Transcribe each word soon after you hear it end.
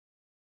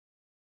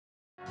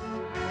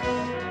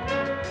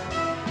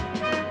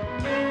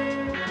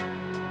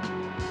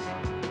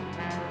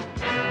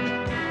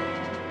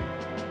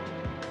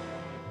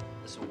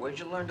Where'd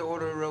you learn to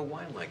order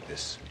wine like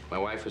this? My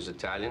wife is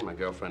Italian, my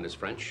girlfriend is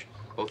French.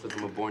 Both of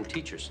them were born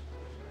teachers.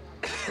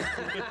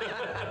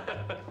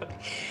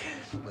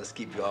 Must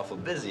keep you awful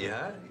busy,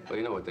 huh? Well,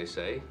 you know what they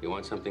say. You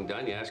want something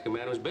done, you ask a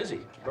man who's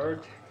busy.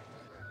 Bert,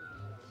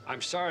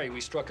 I'm sorry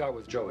we struck out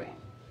with Joey.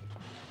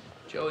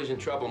 Joey's in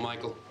trouble,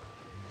 Michael.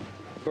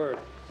 Bert,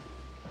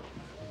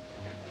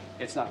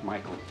 it's not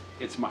Michael,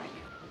 it's Mike,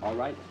 all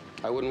right?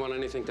 I wouldn't want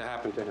anything to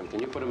happen to him. Can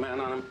you put a man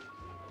on him?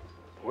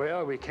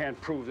 Well, we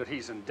can't prove that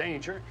he's in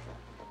danger,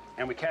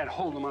 and we can't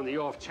hold him on the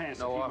off chance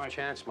that No he off might...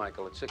 chance,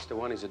 Michael. At 6 to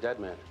 1, he's a dead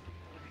man.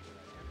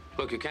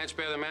 Look, you can't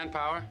spare the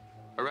manpower?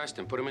 Arrest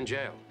him, put him in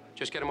jail.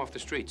 Just get him off the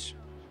streets.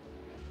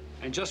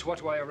 And just what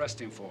do I arrest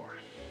him for?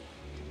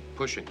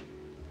 Pushing.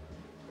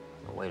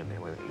 Oh, wait a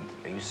minute,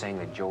 are you saying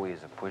that Joey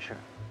is a pusher?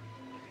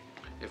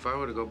 If I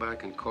were to go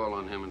back and call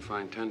on him and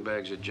find 10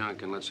 bags of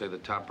junk and let's say the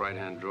top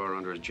right-hand drawer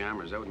under his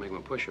jammers, that would make him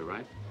a pusher,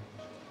 right?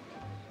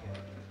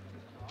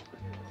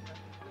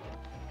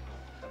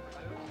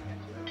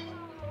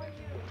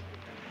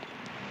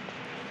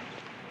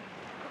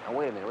 Now,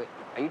 wait a minute,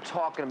 are you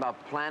talking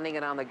about planning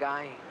it on the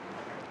guy?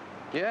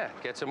 Yeah,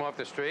 gets him off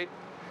the street.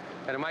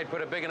 And it might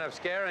put a big enough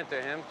scare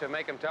into him to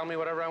make him tell me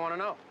whatever I want to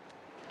know.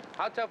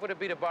 How tough would it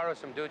be to borrow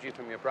some doogie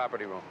from your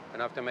property room?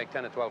 Enough to make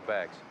 10 or 12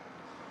 bags.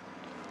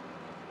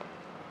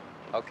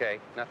 Okay,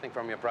 nothing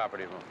from your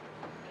property room.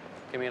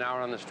 Give me an hour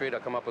on the street,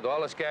 I'll come up with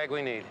all the skag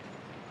we need.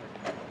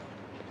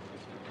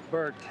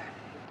 Bert,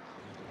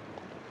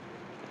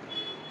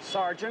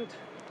 Sergeant,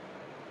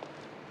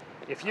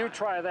 if you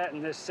try that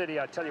in this city,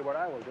 I tell you what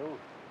I will do.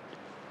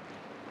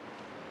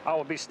 I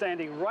will be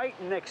standing right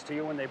next to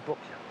you when they book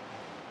you.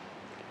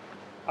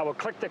 I will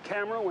click the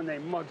camera when they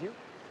mug you.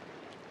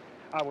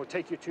 I will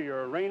take you to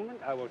your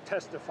arraignment. I will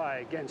testify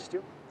against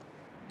you.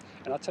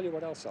 And I'll tell you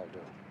what else I'll do.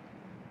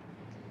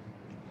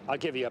 I'll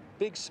give you a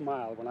big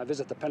smile when I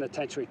visit the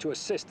penitentiary to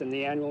assist in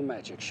the annual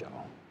magic show.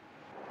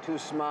 2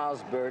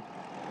 smiles, Bert.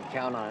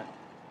 Count on it.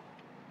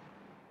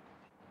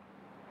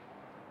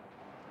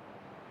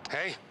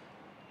 Hey,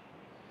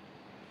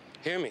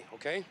 hear me,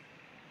 okay?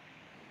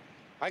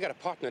 I got a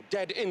partner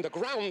dead in the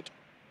ground.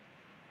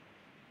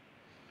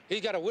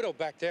 He's got a widow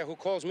back there who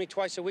calls me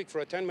twice a week for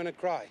a 10-minute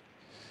cry.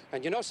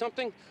 And you know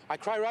something? I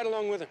cry right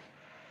along with him.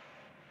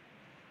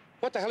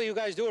 What the hell do you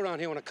guys do around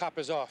here when a cop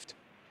is offed?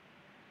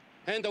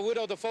 Hand the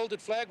widow the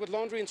folded flag with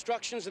laundry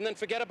instructions and then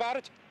forget about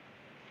it?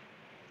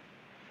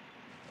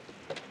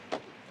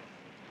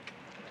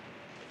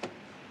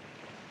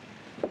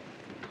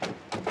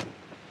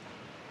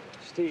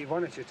 Steve, why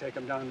don't you take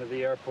him down to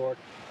the airport,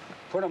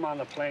 put him on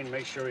the plane,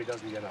 make sure he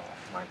doesn't get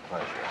off. My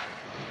pleasure.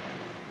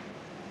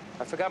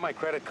 I forgot my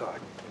credit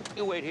card.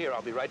 You wait here,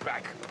 I'll be right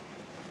back.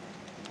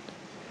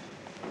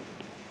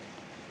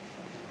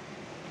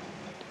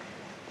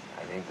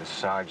 I think the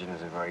sergeant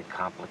is a very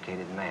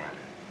complicated man.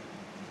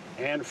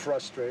 And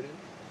frustrated,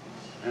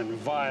 and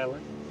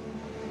violent.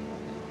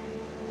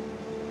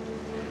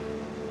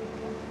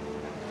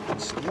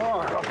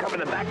 Smart, I'll come in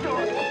the back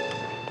door.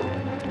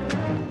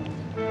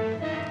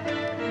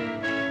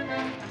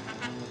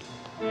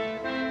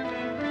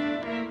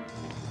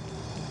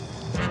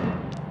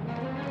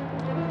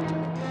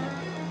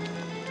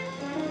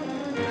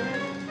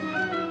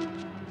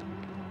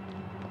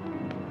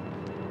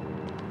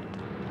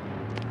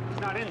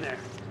 Not in there.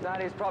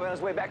 Not, he's probably on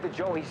his way back to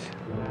Joey's.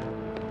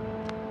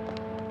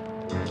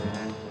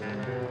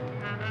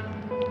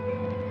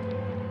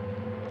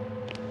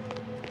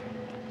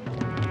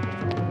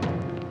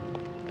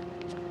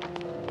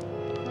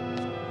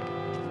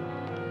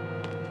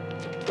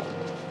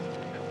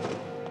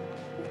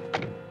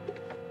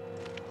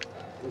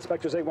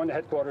 Inspectors A1 to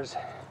headquarters.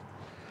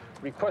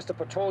 Request a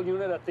patrol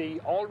unit at the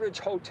Aldridge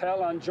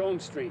Hotel on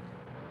Jones Street.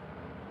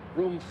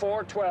 Room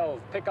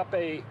 412. Pick up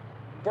a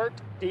Bert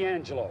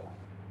D'Angelo.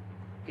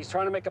 He's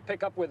trying to make a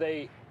pickup with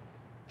a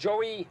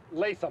Joey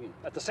Latham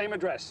at the same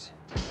address.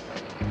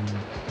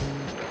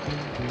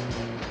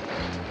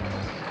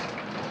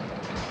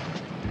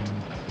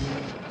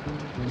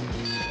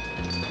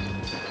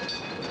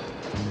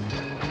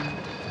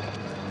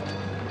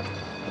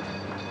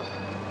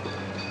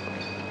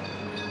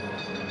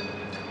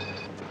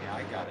 Yeah,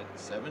 I got it.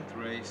 7th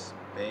race,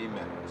 Bay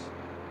Meadows.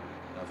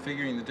 Now,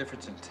 figuring the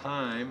difference in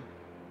time,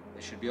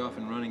 they should be off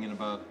and running in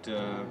about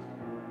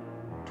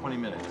 20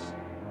 minutes.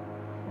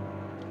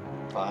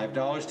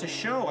 $5 to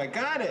show. I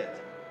got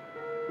it.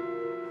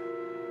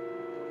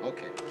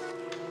 Okay.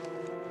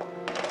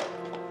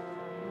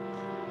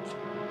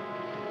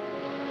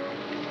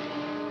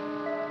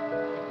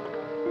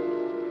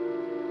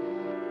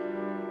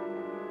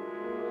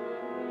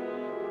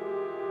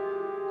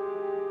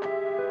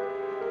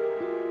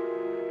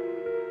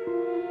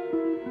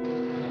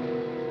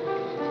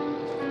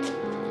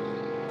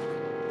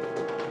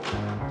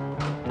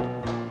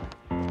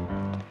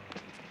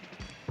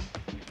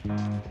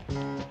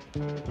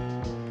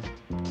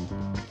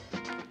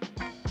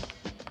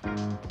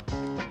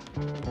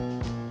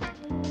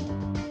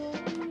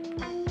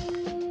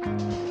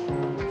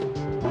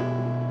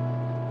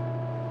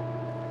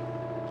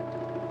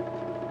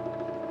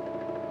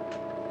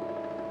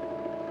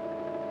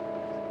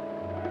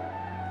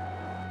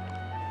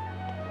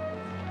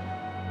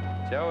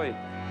 Joey.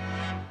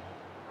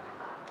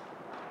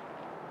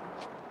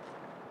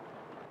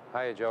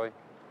 Hiya, Joey.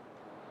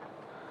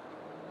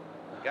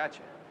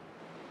 Gotcha.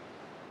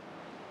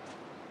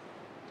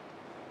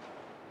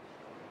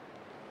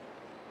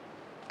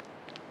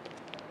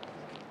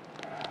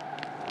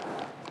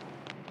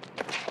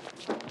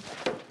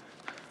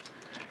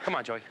 Come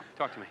on, Joey.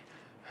 Talk to me.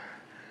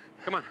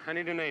 Come on, I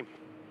need a name.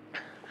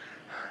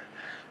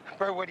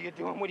 Bert, what are you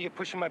doing? What are you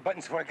pushing my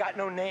buttons for? I got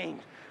no name.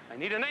 I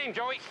need a name,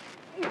 Joey.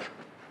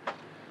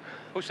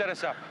 Who set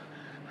us up?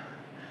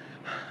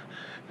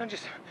 Now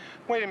just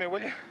wait a minute,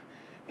 will you?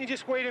 You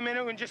just wait a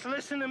minute and just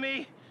listen to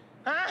me,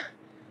 huh?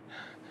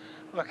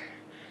 Look,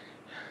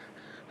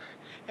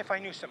 if I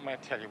knew something,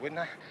 I'd tell you,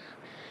 wouldn't I?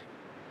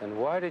 And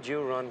why did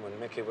you run when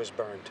Mickey was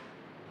burned?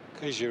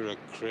 'Cause you're a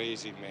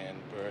crazy man,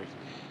 Bert.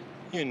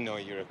 You know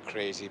you're a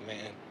crazy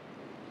man.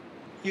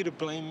 You to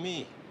blame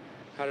me.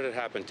 How did it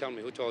happen? Tell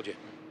me, who told you?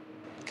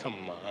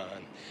 Come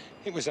on.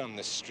 It was on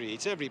the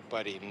streets.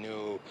 Everybody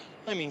knew.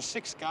 I mean,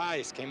 6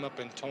 guys came up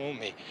and told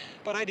me.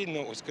 But I didn't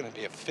know it was going to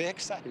be a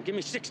fix. And give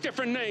me 6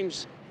 different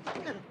names.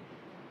 I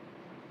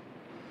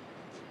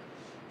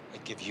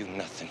give you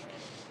nothing.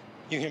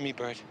 You hear me,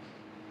 Bert?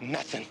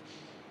 Nothing.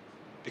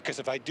 Because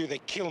if I do, they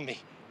kill me.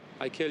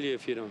 I kill you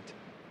if you don't.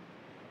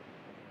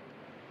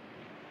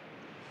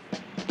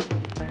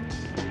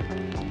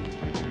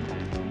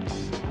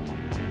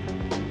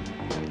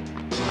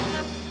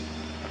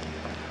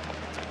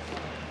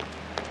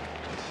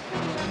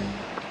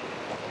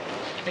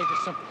 Hey,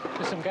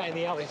 there's some guy in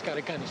the alley. He's got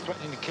a gun. He's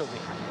threatening to kill me.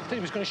 He said he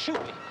was going to shoot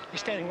me.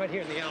 He's standing right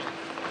here in the alley.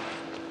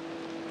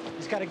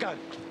 He's got a gun.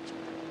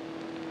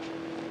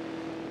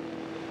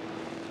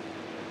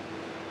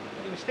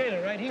 And he was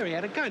standing right here. He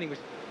had a gun. He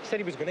said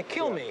he was going to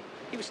kill me.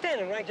 He was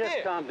standing right there.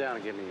 Just calm down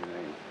and give me your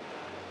name.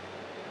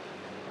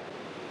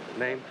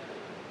 Name?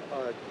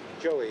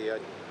 Joey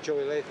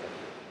Latham.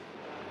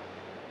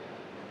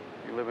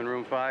 You live in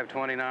room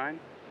 529?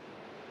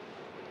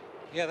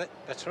 Yeah,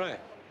 that's right.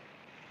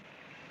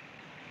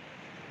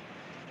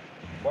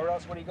 Where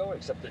else would he go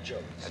except the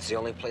Joey's? That's the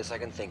only place I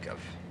can think of.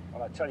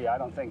 Well, I tell you, I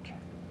don't think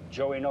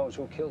Joey knows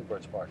who killed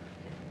Bert's partner.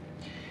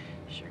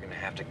 You're gonna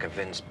have to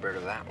convince Bert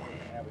of that one.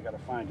 Yeah, we gotta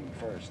find him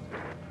first.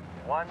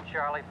 1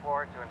 Charlie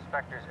 4 to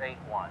Inspectors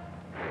 8-1.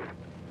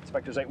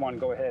 Inspectors 8-1,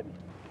 go ahead.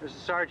 This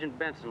is Sergeant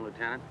Benson,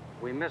 Lieutenant.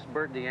 We missed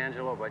Bert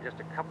D'Angelo by just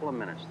a couple of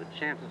minutes. The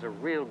chances are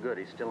real good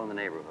he's still in the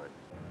neighborhood.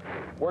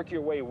 Work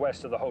your way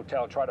west of the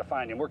hotel, try to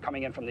find him. We're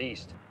coming in from the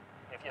east.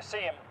 If you see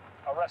him,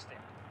 arrest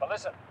him. But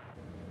listen,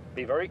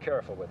 be very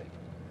careful with him.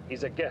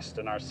 He's a guest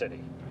in our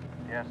city.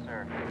 Yes,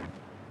 sir.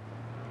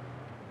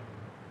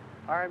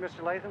 All right,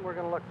 Mr. Latham, we're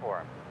going to look for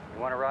him.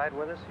 You want to ride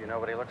with us? You know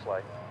what he looks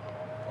like.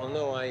 Well,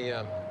 no,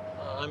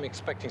 I'm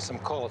expecting some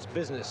call. It's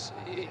business.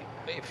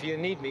 If you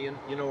need me,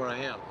 you know where I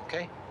am,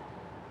 okay?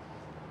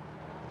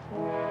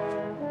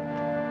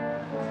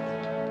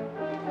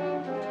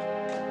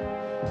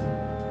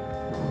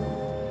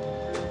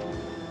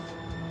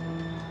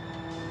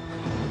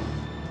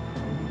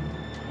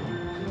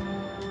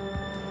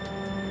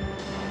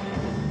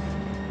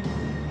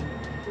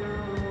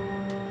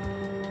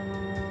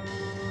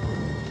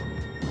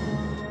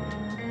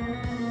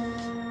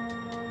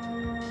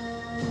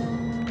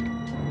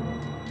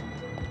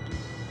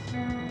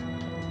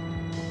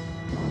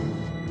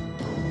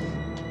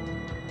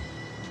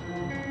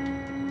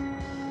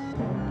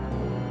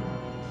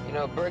 You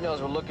know, Bert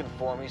knows we're looking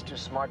for him. He's too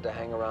smart to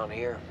hang around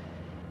here.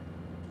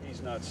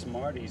 He's not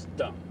smart, he's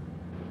dumb.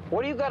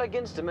 What do you got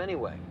against him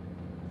anyway?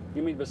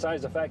 You mean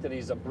besides the fact that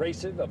he's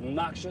abrasive,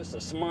 obnoxious, a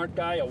smart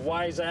guy, a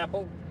wise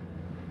apple?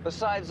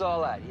 Besides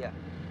all that, yeah.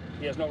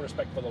 He has no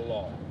respect for the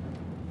law.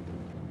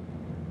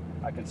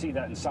 I can see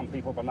that in some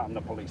people, but not in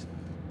the police.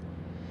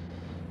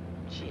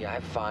 Gee, I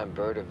find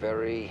Bert a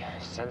very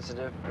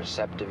sensitive,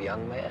 perceptive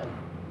young man.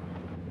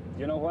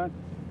 You know what?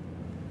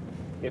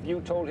 If you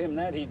told him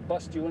that, he'd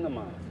bust you in the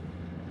mouth.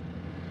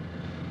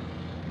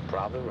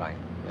 Probably right,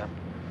 yeah.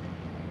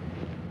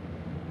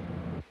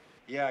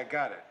 Yeah, I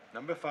got it.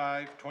 Number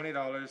 5,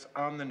 $20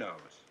 on the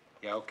nose.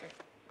 Yeah, okay.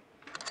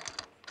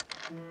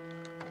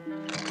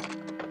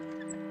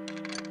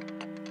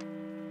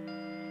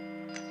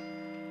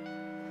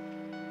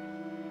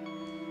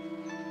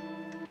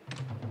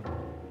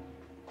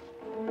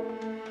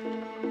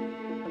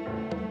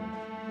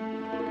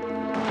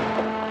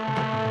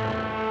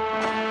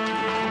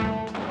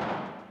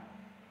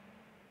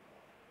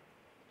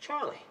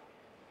 Charlie,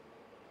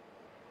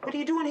 what are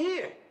you doing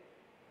here?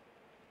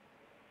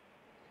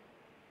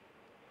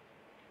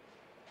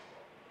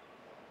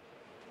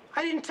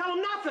 I didn't tell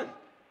him nothing.